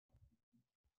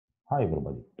Hi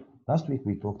everybody. Last week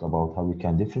we talked about how we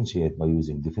can differentiate by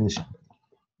using definition,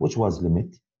 which was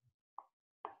limit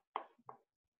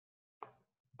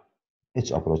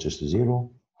h approaches to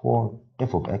 0 for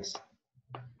f of x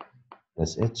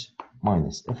plus h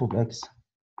minus f of x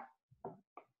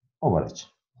over h.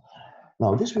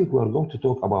 Now this week we are going to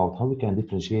talk about how we can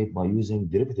differentiate by using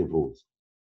derivative rules,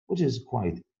 which is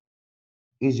quite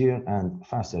easier and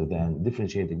faster than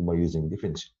differentiating by using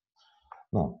definition.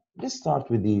 Now let's start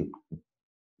with the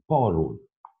power rule.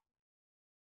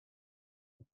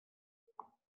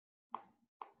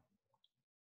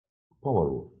 Power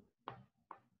rule.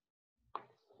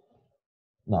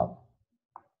 Now,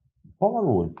 power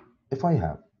rule, if I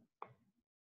have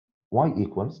y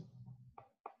equals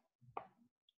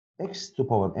x to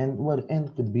power n, where n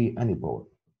could be any power,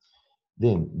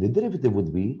 then the derivative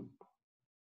would be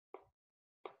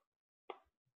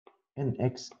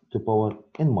nx to power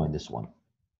n minus 1.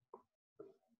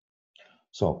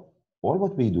 So all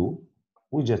what we do,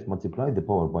 we just multiply the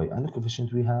power by any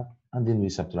coefficient we have, and then we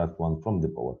subtract 1 from the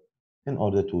power in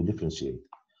order to differentiate.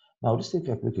 Now let's take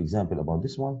a quick example about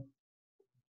this one.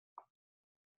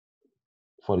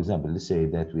 For example, let's say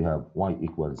that we have y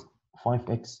equals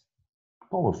 5x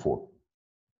power 4.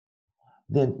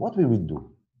 Then what we will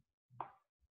do,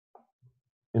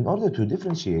 in order to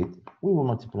differentiate, we will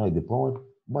multiply the power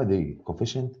by the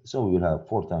coefficient. So we will have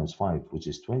 4 times 5, which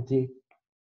is 20.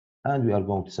 And we are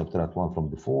going to subtract 1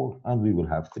 from the 4, and we will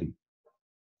have 3.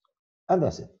 And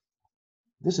that's it.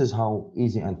 This is how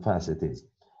easy and fast it is.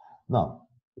 Now,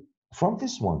 from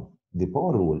this one, the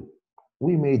power rule,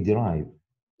 we may derive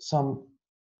some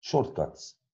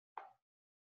shortcuts.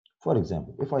 For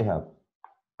example, if I have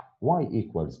y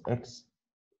equals x,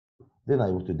 then I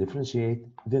want to differentiate,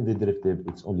 then the derivative,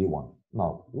 it's only 1.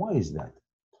 Now, why is that?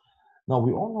 Now,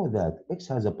 we all know that x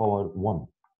has a power 1,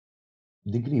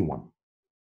 degree 1.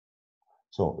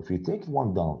 So if you take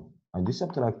 1 down and you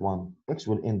subtract 1, x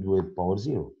will end with power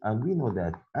 0. And we know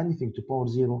that anything to power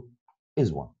 0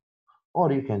 is 1.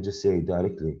 Or you can just say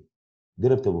directly,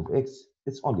 derivative of x,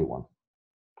 it's only 1.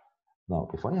 Now,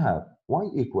 if I have y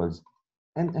equals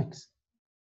nx,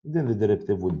 then the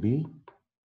derivative would be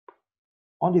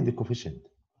only the coefficient.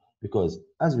 Because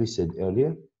as we said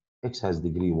earlier, x has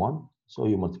degree 1. So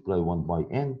you multiply 1 by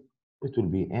n, it will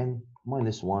be n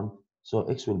minus 1. So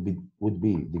x would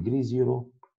be degree 0,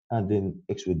 and then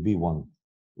x would be 1.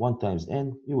 1 times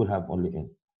n, you will have only n.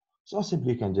 So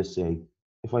simply you can just say,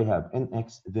 if I have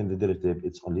nx, then the derivative,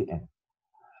 it's only n.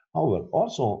 However,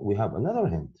 also we have another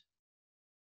hint.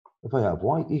 If I have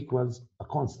y equals a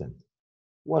constant,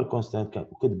 where constant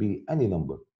could be any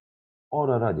number,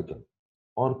 or a radical,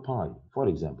 or pi, for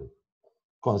example.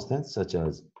 Constants such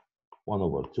as 1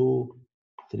 over 2,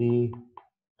 3,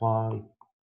 pi,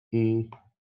 e,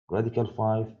 radical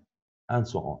 5, and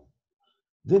so on.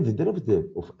 Then the derivative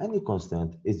of any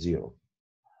constant is 0.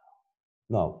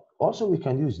 Now, also we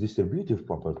can use distributive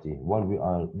property while we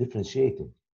are differentiating.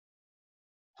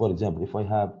 For example,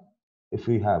 if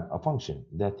we have a function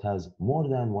that has more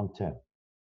than one term,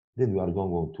 then we are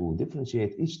going to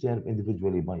differentiate each term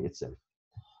individually by itself.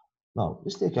 Now,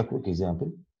 let's take a quick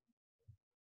example.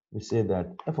 We say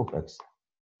that f of x,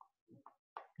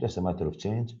 just a matter of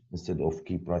change, instead of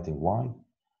keep writing y,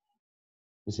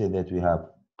 we say that we have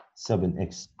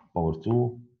 7x power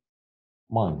 2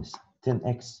 minus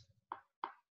 10x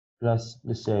plus,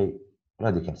 let's say,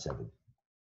 radical 7.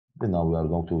 Then now we are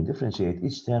going to differentiate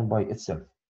each term by itself.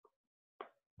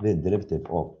 The derivative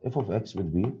of f of x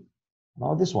would be,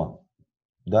 now this one,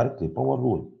 directly power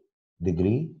rule,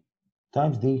 degree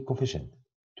times the coefficient,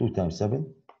 2 times 7,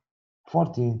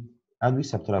 14, and we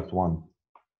subtract 1,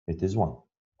 it is 1.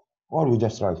 Or we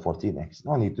just write 14x,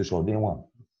 no need to show the 1.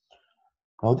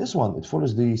 Now this one, it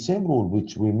follows the same rule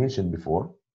which we mentioned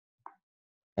before.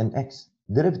 Nx,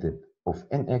 derivative of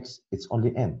nx, it's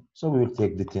only n. So we will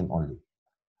take the 10 only.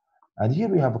 And here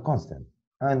we have a constant.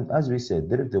 And as we said,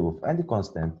 derivative of any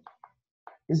constant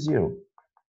is 0.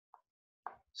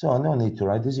 So no need to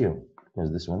write the 0,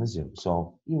 because this one is 0.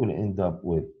 So you will end up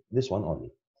with this one only.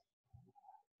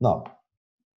 Now,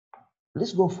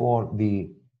 let's go for the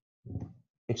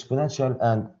exponential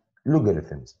and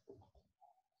logarithms.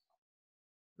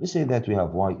 Let's say that we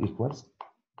have y equals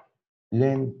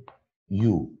ln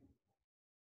u,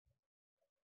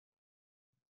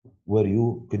 where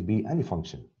u could be any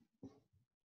function.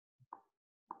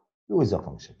 U is a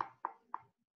function.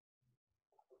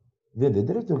 Then the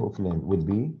derivative of ln would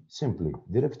be simply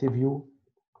derivative u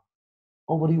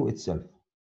over u itself.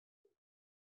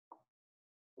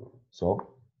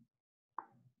 So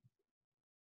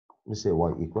let's say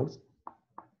y equals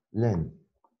ln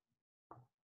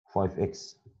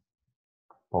 5x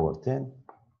power 10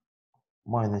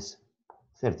 minus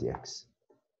 30x.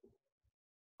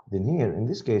 Then here, in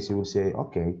this case, you will say,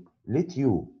 okay, let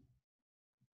u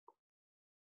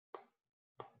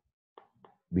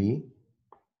be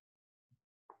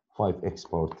 5x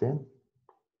power 10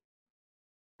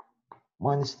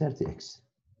 minus 30x,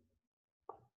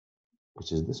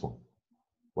 which is this one.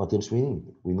 What else we need?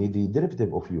 We need the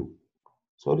derivative of u.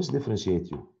 So let's differentiate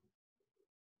u.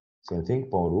 Same thing,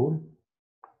 power rule.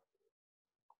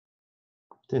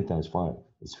 10 times 5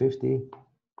 is 50.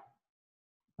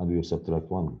 And we will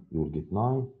subtract 1, you will get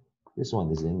 9. This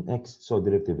one is in x, so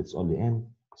derivative it's only n,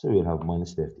 so we will have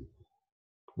minus 30.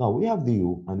 Now we have the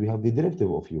u and we have the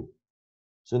derivative of u.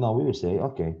 So now we will say,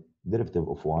 okay, derivative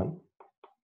of y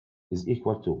is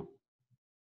equal to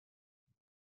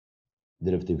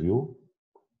derivative u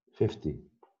 50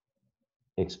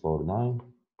 x power 9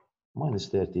 minus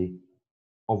 30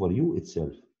 over u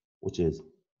itself, which is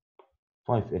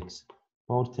 5x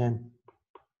power 10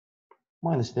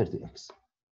 minus 30x.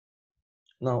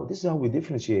 Now this is how we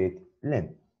differentiate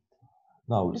len.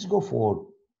 Now let's go for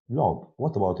log.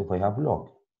 What about if I have log?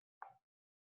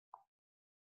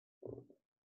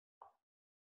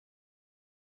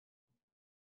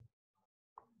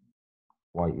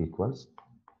 Y equals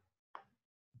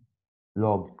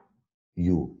log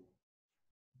u.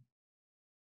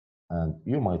 And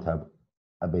you might have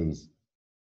a base.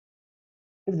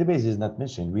 If the base is not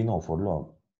mentioned, we know for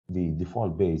log, the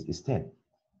default base is 10.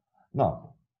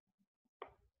 Now,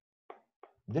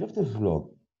 derivative of log,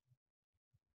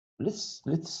 let's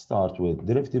start with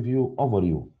derivative u over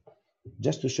u,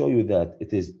 just to show you that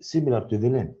it is similar to the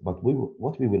len, but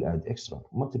what we will add extra,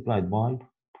 multiplied by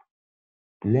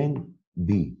len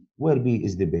b, where b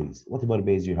is the base. Whatever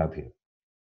base you have here.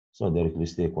 So directly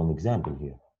let's take one example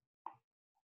here.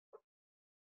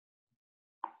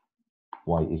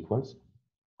 Y equals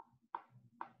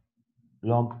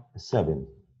log 7,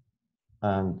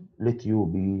 and let u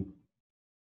be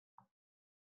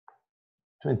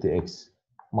 20x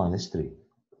minus 3.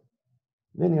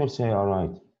 Then you'll say, all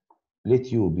right,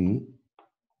 let u be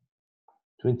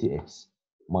 20x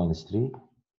minus 3.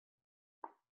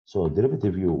 So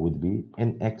derivative u would be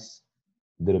nx,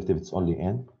 derivative it's only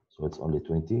n, so it's only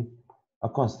 20. A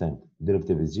constant,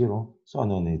 derivative is 0, so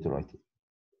no need to write it.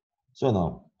 So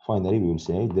now, finally, we will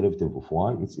say derivative of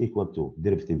y is equal to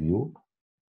derivative u,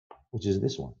 which is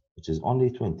this one, which is only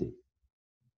 20,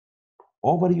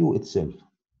 over u itself,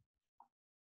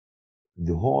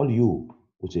 the whole u,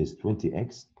 which is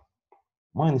 20x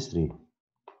minus 3,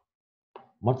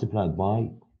 multiplied by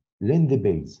len the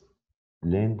base,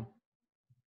 len,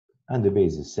 and the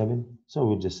base is 7, so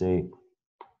we'll just say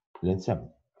len 7.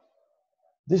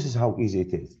 This is how easy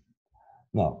it is.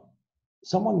 Now,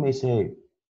 someone may say,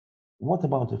 what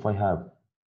about if I have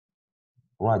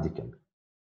radical,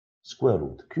 square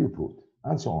root, cube root,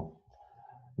 and so on?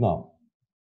 Now,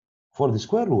 for the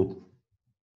square root,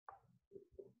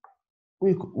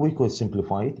 we could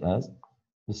simplify it as,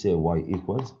 let's say y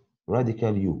equals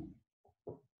radical u.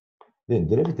 Then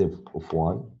derivative of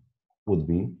y would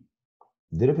be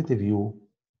derivative u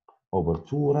over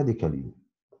 2 radical u.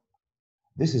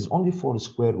 This is only for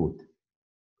square root.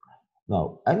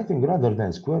 Now, anything rather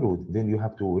than square root, then you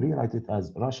have to rewrite it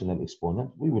as rational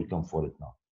exponent. We will come for it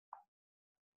now.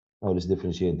 Now let's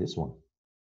differentiate this one.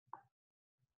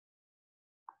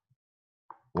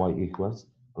 Y equals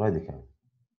radical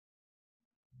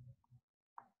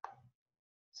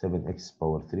 7x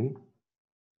power 3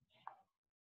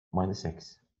 minus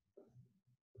x.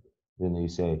 Then you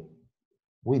say,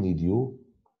 we need u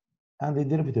and the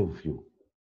derivative of u.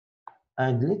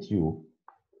 And let u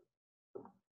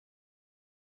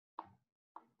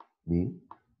be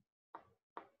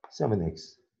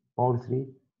 7x power 3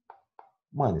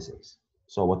 minus x.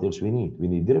 So what else we need? We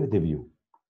need derivative u.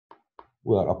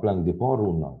 We are applying the power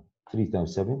rule now. 3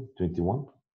 times 7, 21.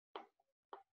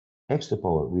 X to the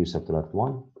power, we subtract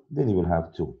 1, then you will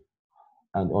have 2.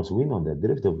 And also we know that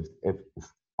derivative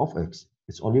of x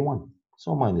is only 1,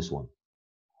 so minus 1.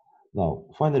 Now,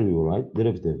 finally we will write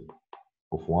derivative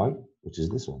of y, which is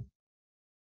this one.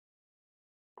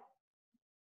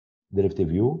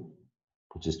 Derivative u,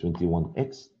 which is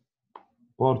 21x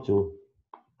power 2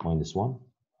 minus 1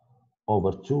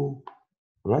 over 2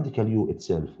 radical u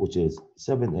itself, which is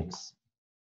 7x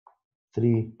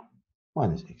 3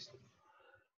 minus x.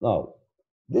 Now,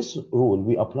 this rule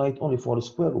we apply it only for a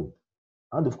square root.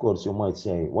 And of course, you might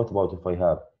say, what about if I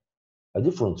have a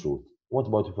different root? What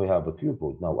about if I have a cube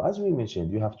root? Now, as we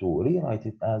mentioned, you have to rewrite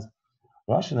it as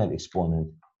rational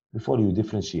exponent before you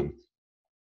differentiate.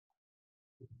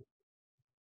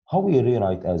 How we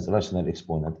rewrite as rational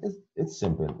exponent? It's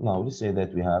simple. Now, let's say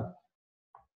that we have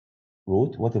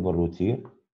root, whatever root here,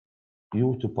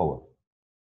 u to power.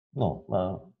 No,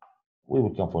 we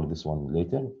will come for this one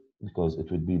later because it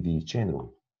would be the chain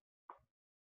rule.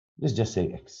 Let's just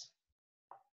say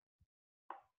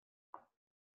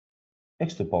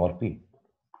x to power p.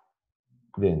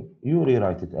 Then you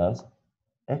rewrite it as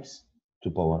x to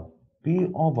power p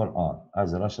over r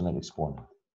as a rational exponent.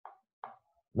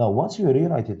 Now, once you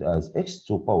rewrite it as x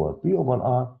to power p over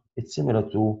r, it's similar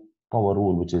to power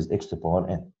rule, which is x to power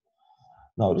n.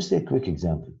 Now, let's take a quick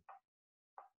example.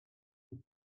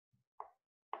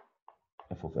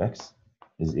 F of x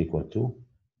is equal to,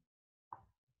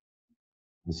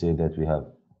 we say that we have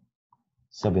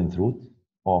 7th root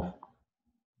of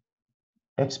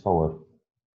x power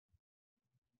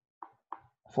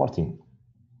 14.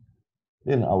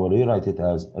 Then I will rewrite it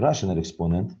as rational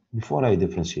exponent before I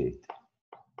differentiate.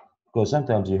 Because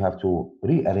sometimes you have to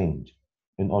rearrange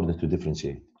in order to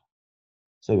differentiate.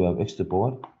 So we have x to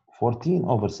power 14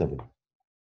 over 7.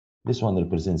 This one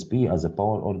represents p as a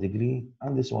power or degree,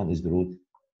 and this one is the root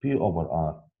p over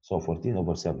r, so 14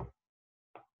 over 7.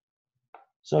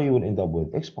 So you will end up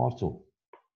with x power 2.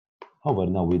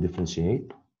 However, now we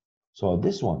differentiate. So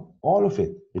this one, all of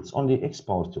it, it's only x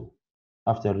power 2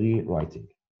 after rewriting.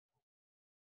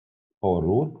 Power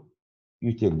rule,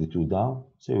 you take the 2 down,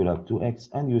 so you will have 2x,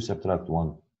 and you subtract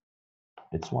 1,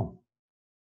 it's 1.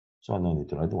 So no need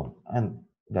to write 1, and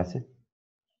that's it.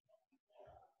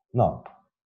 Now,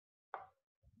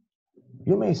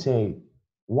 you may say,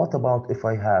 what about if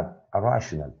I have a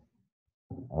rational?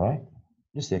 All right,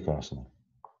 let's take a rational.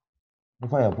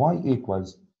 If I have y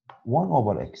equals 1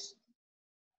 over x,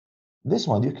 this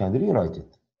one you can rewrite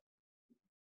it.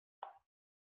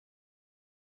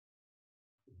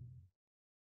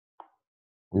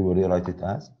 We will rewrite it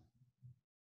as,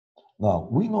 now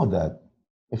we know that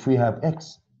if we have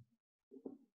x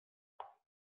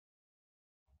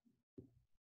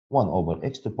 1 over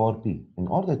x to power p, in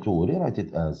order to rewrite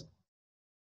it as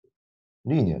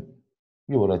linear,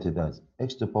 you will write it as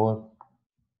x to power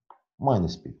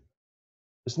minus p.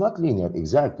 It's not linear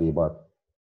exactly, but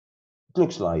it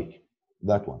looks like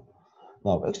that one.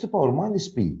 Now, x to power minus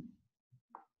p,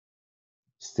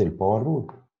 still power rule,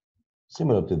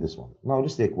 similar to this one. Now,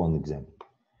 let's take one example.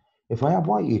 If I have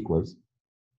y equals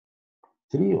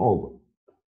 3 over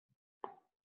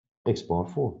x power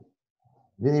 4,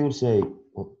 then you will say,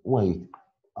 wait,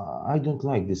 I don't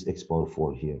like this x power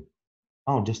 4 here.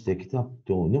 I'll just take it up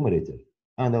to numerator,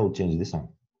 and I will change the sign.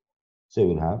 So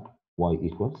we'll have y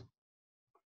equals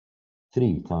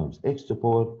 3 times x to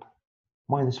power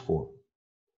minus 4.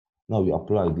 Now we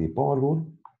apply the power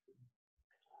rule.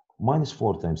 Minus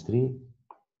 4 times 3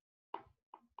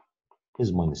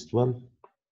 is minus 12.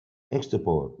 X to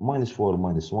power minus 4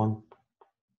 minus 1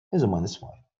 is a minus 5.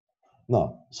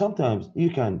 Now, sometimes you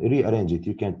can rearrange it.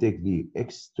 You can take the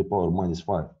x to power minus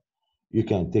 5. You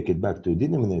can take it back to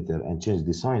denominator and change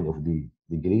the sign of the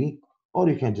degree, or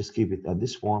you can just keep it at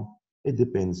this form. It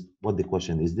depends what the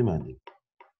question is demanding.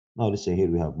 Now, let's say here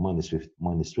we have minus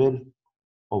 12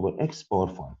 over x power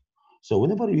 5. So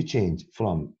whenever you change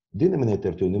from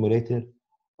denominator to numerator,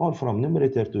 or from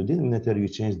numerator to denominator, you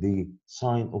change the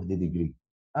sign of the degree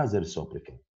as a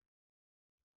reciprocal.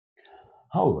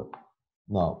 However,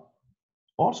 now,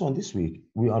 also in this week,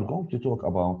 we are going to talk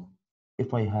about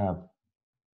if I have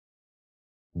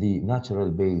the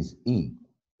natural base e,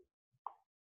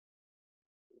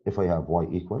 if I have y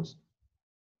equals,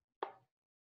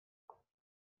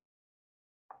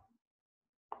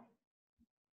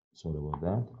 sorry about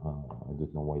that, I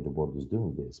don't know why the board is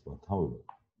doing this, but however,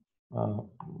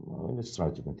 let's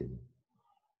try to continue.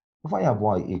 If I have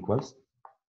y equals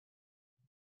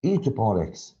e to power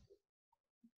x,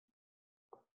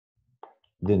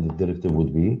 then the derivative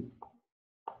would be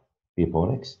e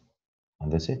power x,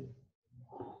 and that's it.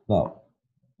 Now,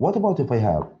 what about if I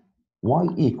have y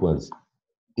equals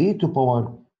e to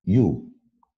power u,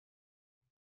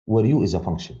 where u is a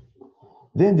function?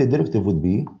 Then the derivative would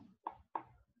be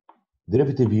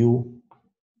derivative u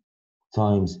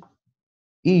times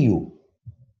eu.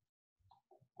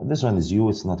 And this one is u,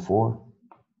 it's not 4,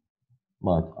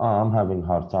 but I'm having a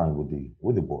hard time with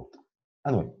the board.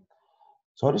 Anyway,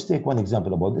 so let's take one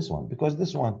example about this one, because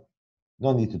this one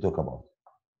don't need to talk about.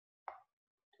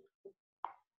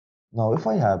 Now, if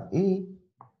I have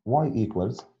y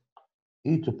equals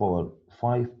e to power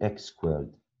 5x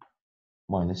squared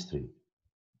minus 3.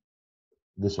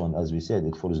 This one, as we said,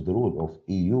 it follows the rule of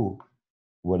eu,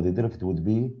 where the derivative would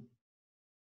be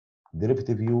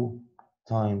derivative u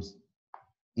times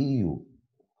eu.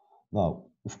 Now,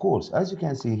 of course, as you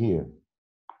can see here,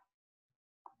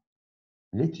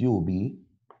 let u be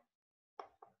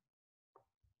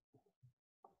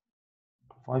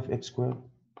 5x squared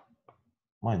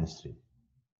minus 3.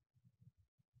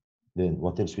 Then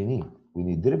what else we need? We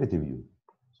need derivative u.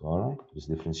 So all right, let's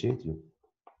differentiate u.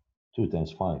 2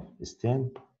 times 5 is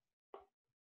 10.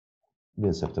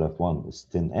 Then subtract 1 is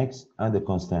 10x, and the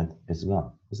constant is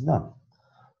gone. It's done.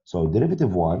 So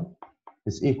derivative y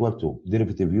is equal to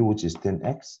derivative u, which is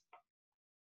 10x,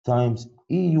 times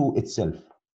eu itself,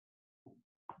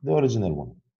 the original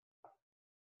one,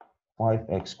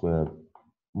 5x squared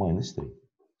minus 3.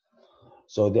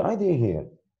 So the idea here,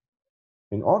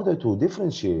 in order to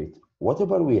differentiate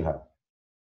whatever we have,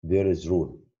 there is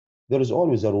rule. There is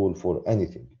always a rule for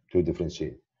anything to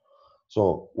differentiate.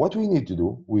 So what we need to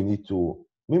do, we need to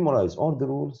memorize all the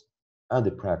rules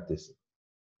and practice.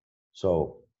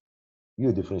 So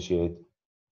you differentiate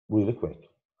really quick.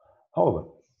 However,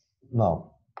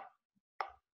 now,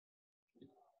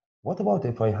 what about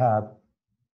if I have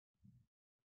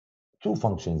two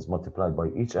functions multiplied by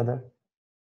each other,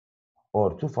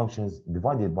 or two functions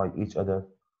divided by each other,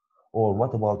 or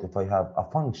what about if I have a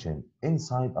function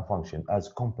inside a function as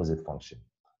composite function?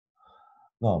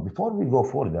 Now, before we go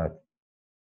for that,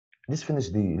 let's finish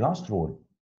the last rule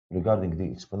regarding the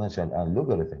exponential and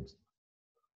logarithms.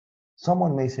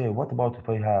 Someone may say, what about if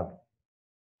I have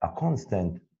a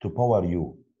constant to power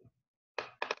u?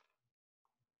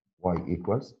 Y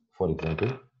equals, for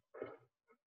example,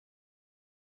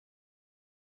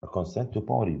 a constant to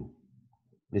power u.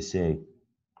 Let's say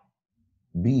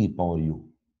b power u.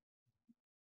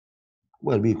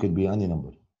 Well, b could be any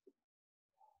number.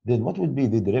 Then what would be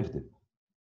the derivative?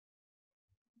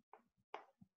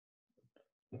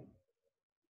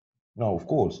 Now, of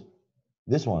course,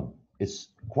 this one is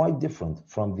quite different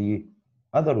from the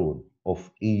other rule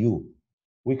of EU.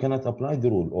 We cannot apply the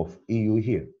rule of EU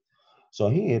here. So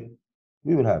here,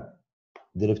 we will have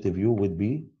derivative u would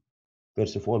be,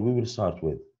 first of all, we will start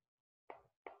with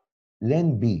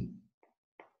ln b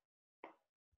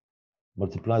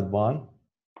multiplied by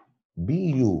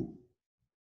bu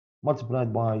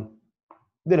multiplied by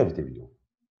derivative u.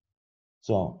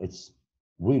 So it's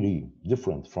really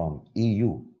different from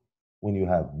EU when you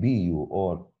have BU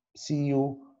or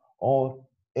CU or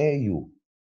AU.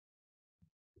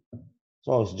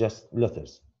 So it's just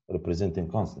letters representing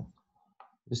constant.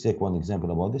 Let's take one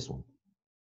example about this one.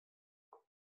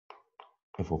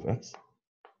 F of x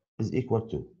is equal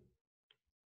to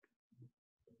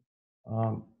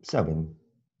 7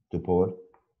 to power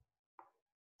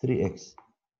 3x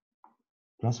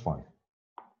plus 5.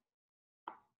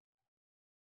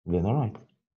 Then all right,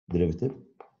 derivative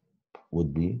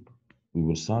would be, we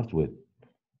will start with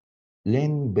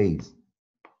ln base,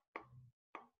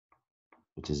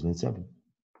 which is ln 7,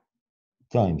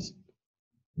 times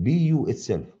bu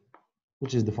itself,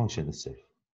 which is the function itself,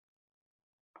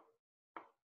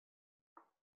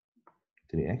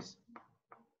 3x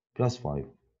plus 5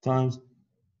 times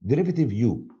derivative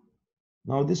u.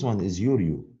 Now this one is your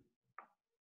u.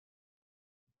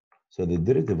 So the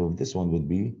derivative of this one would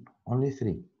be only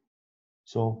 3.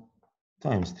 So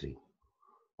times 3.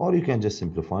 Or you can just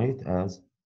simplify it as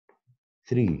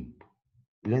 3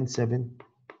 ln 7,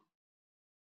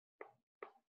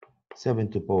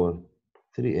 7 to power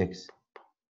 3x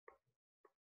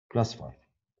plus 5.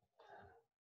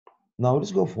 Now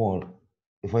let's go for,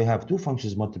 if I have two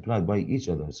functions multiplied by each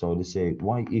other, so let's say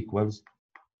y equals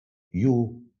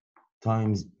u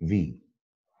times v.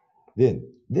 Then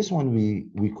this one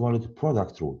we call it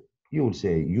product rule. You will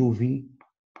say uv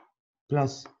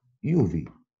plus uv.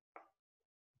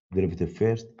 Derivative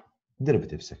first,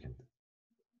 derivative second.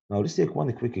 Now let's take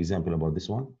one quick example about this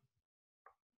one.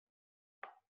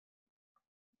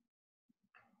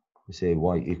 We say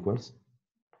y equals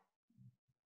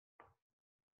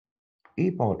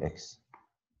e power x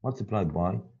multiplied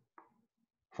by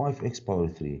 5x power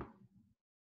 3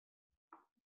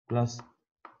 plus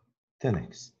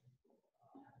 10x.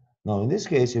 Now in this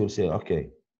case, you will say, okay,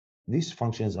 these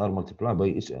functions are multiplied by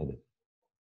each other.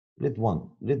 Let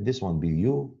this one be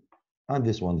u and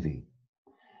this one v.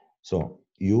 So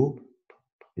u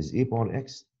is e power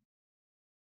x,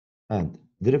 and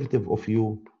derivative of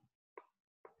u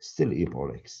still e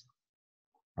power x.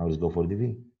 Now let's go for the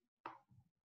v.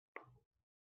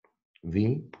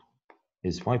 V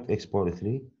is 5x power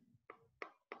 3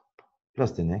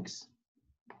 plus 10x.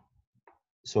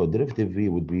 So derivative v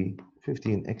would be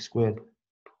 15x squared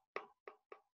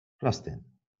plus 10.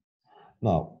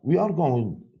 Now we are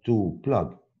going to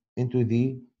plug into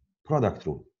the product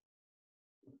rule.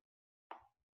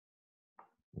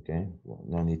 Okay, well,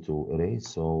 no need to erase.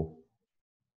 So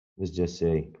let's just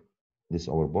say this is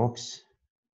our box.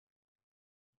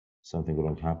 Something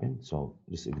wrong happened, so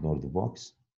just ignore the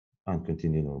box and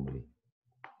continue normally.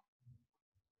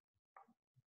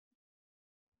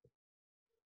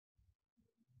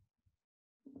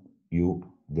 u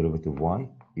derivative y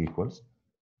equals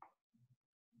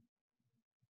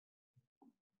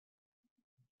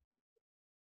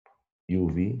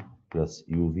uv plus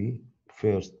uv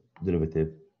first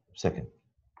derivative second.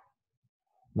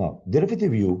 Now,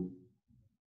 derivative u,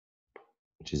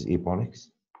 which is e power x,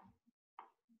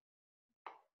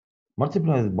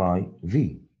 multiplied by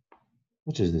v,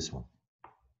 which is this one,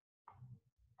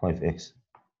 5x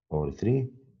over 3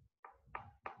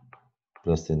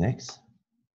 plus 10x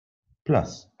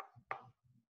plus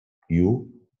u,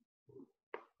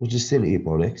 which is still e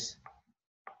power x,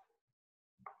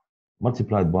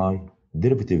 multiplied by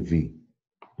derivative v,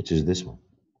 which is this one,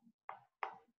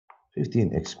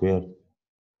 15x squared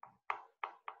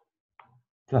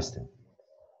plus 10.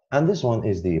 And this one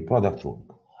is the product rule.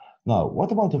 Now,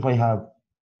 what about if I have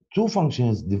two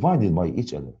functions divided by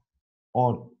each other,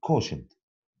 or quotient?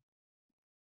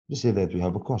 Let's say that we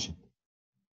have a quotient.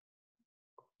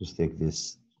 Just take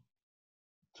this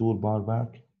toolbar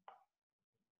back,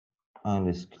 and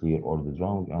let's clear all the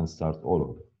drawing and start all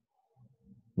over.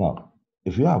 Now,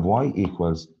 if you have y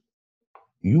equals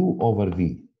u over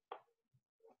v,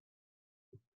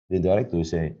 then directly we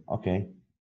say, okay,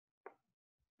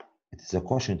 it is a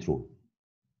quotient rule.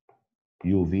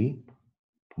 uv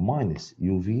minus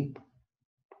uv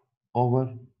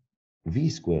over v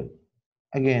squared.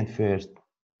 Again, first,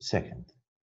 second.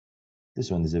 This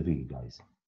one is a v, guys.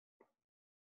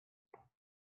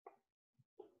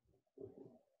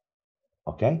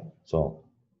 Okay, so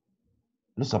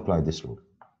let's apply this rule.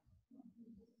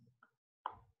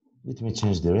 Let me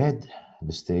change the red.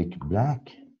 Let's take black.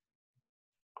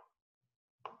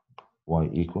 Y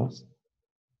equals.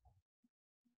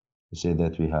 We say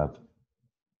that we have.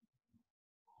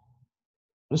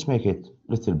 Let's make it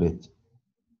a little bit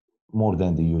more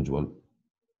than the usual.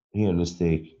 Here, let's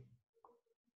take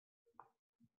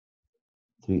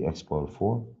 3x power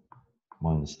 4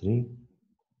 minus 3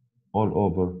 all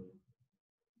over.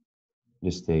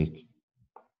 Let's take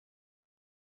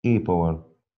e power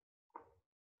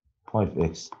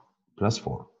 5x plus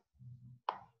 4.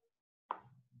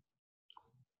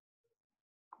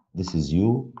 This is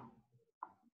u,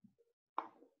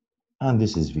 and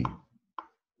this is v.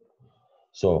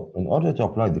 So in order to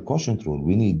apply the quotient rule,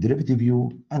 we need derivative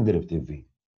u and derivative v.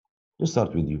 Let's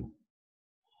start with u.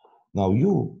 Now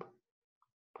u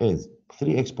is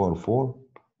 3x power 4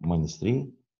 minus 3.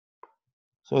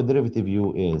 So derivative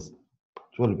u is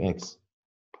 12x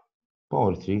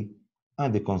power 3,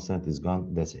 and the constant is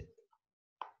gone. That's it.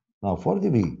 Now for the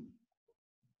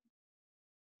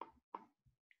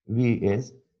v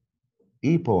is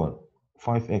e power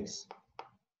 5x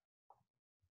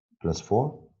plus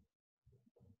 4.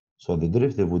 So the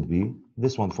derivative would be,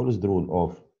 this one follows the rule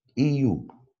of eu,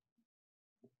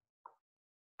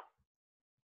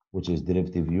 which is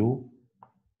derivative u,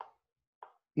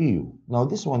 eu. Now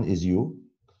this one is u.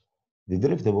 The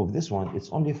derivative of this one, it's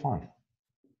only 5.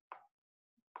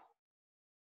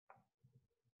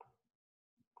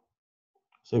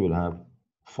 So we'll have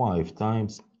 5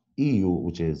 times eu,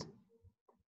 which is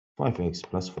 5x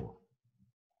plus 4.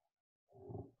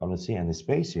 I don't see any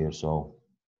space here, so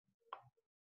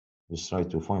let's try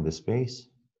to find the space,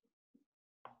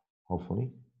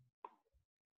 hopefully.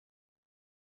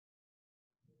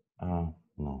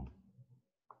 No.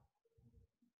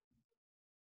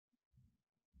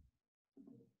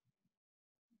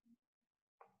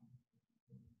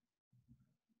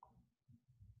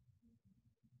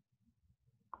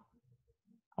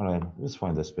 All right, let's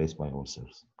find the space by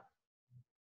ourselves.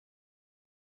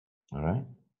 All right.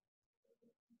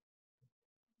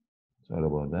 Sorry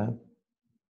about that.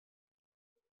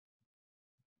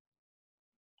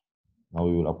 Now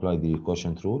we will apply the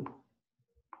quotient rule,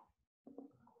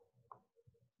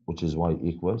 which is y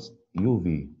equals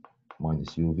uv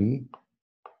minus uv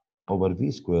over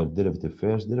v squared, derivative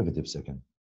first, derivative second.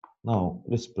 Now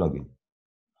let's plug in.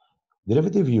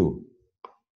 Derivative u,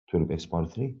 12x power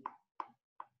 3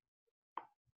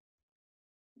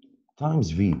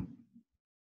 times v,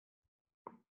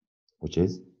 which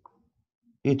is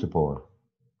e to power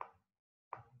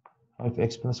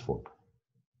 5x plus 4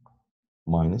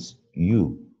 minus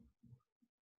u,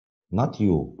 not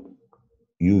you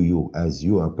as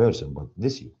you are a person, but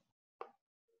this u,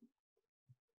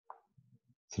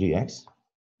 3x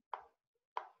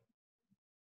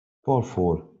power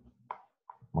 4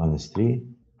 minus 3.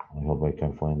 I hope I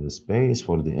can find the space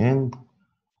for the end,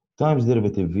 times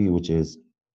derivative v, which is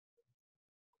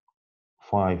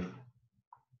 5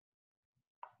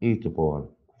 e to power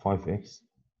 5x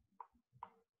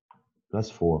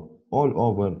plus 4 all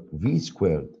over v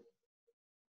squared.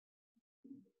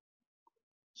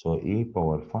 So e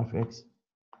power 5x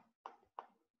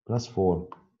plus 4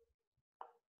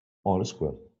 all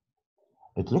squared.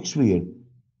 It looks weird,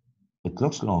 it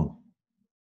looks long,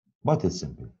 but it's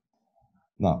simple.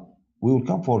 Now, we will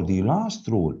come for the last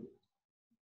rule,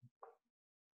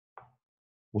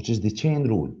 which is the chain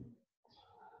rule.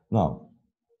 Now,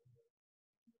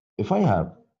 if I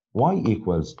have y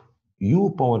equals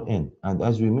u power n, and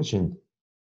as we mentioned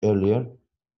earlier,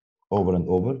 over and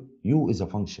over, u is a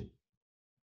function.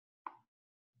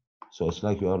 So it's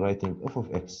like you are writing f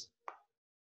of x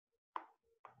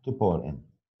to power n.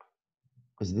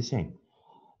 It's the same.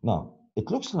 Now, it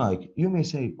looks like you may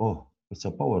say, oh, it's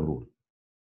a power rule.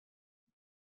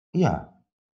 Yeah,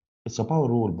 it's a power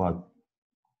rule, but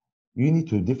you need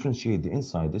to differentiate the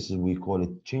inside. This is, we call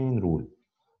it chain rule.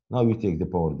 Now we take the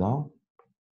power down,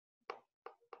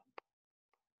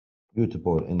 u to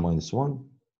power n minus 1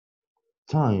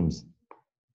 times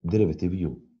derivative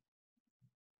u.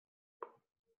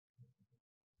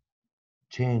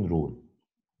 Chain rule.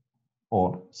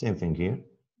 Or, same thing here,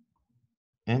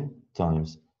 n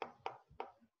times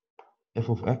f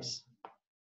of x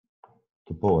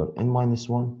to power n minus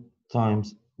 1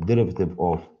 times derivative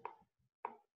of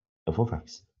f of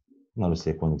x. Now let's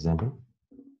take one example.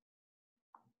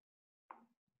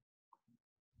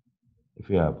 If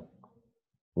we have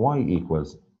y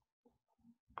equals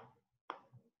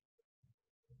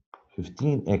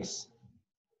 15x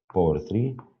power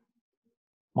 3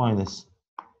 minus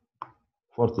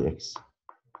 40x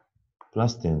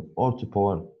plus 10 all to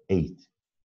power 8.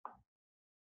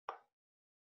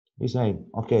 We say,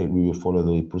 okay, we will follow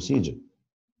the procedure.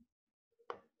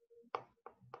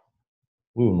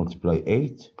 We will multiply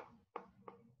 8,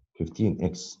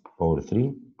 15x power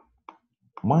 3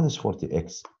 minus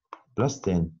 40x plus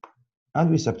 10, and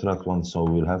we subtract 1, so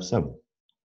we'll have 7.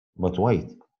 But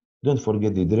wait, don't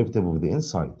forget the derivative of the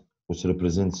inside, which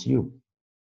represents u.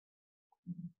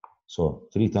 So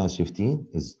 3 times 15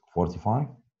 is 45.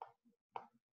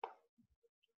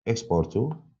 X power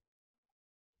 2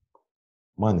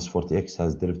 minus 40x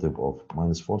has derivative of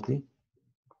minus 40.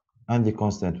 And the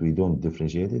constant, we don't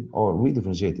differentiate it, or we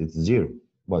differentiate it, 0.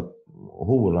 But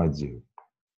who will write 0?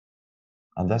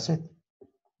 And that's it.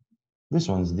 This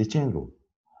one's the chain rule.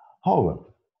 However,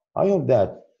 I hope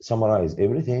that summarized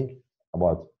everything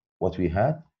about what we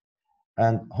had.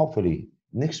 And hopefully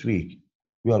next week,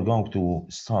 we are going to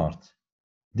start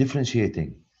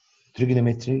differentiating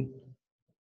trigonometry,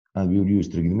 and we will use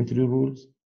trigonometry rules.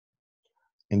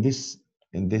 In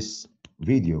this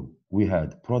video, we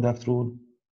had product rule,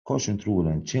 quotient rule,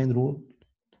 and chain rule.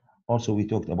 Also, we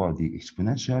talked about the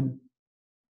exponential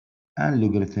and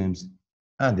logarithms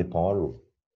and the power rule.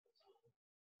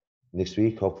 Next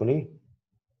week, hopefully,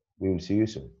 we will see you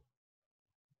soon.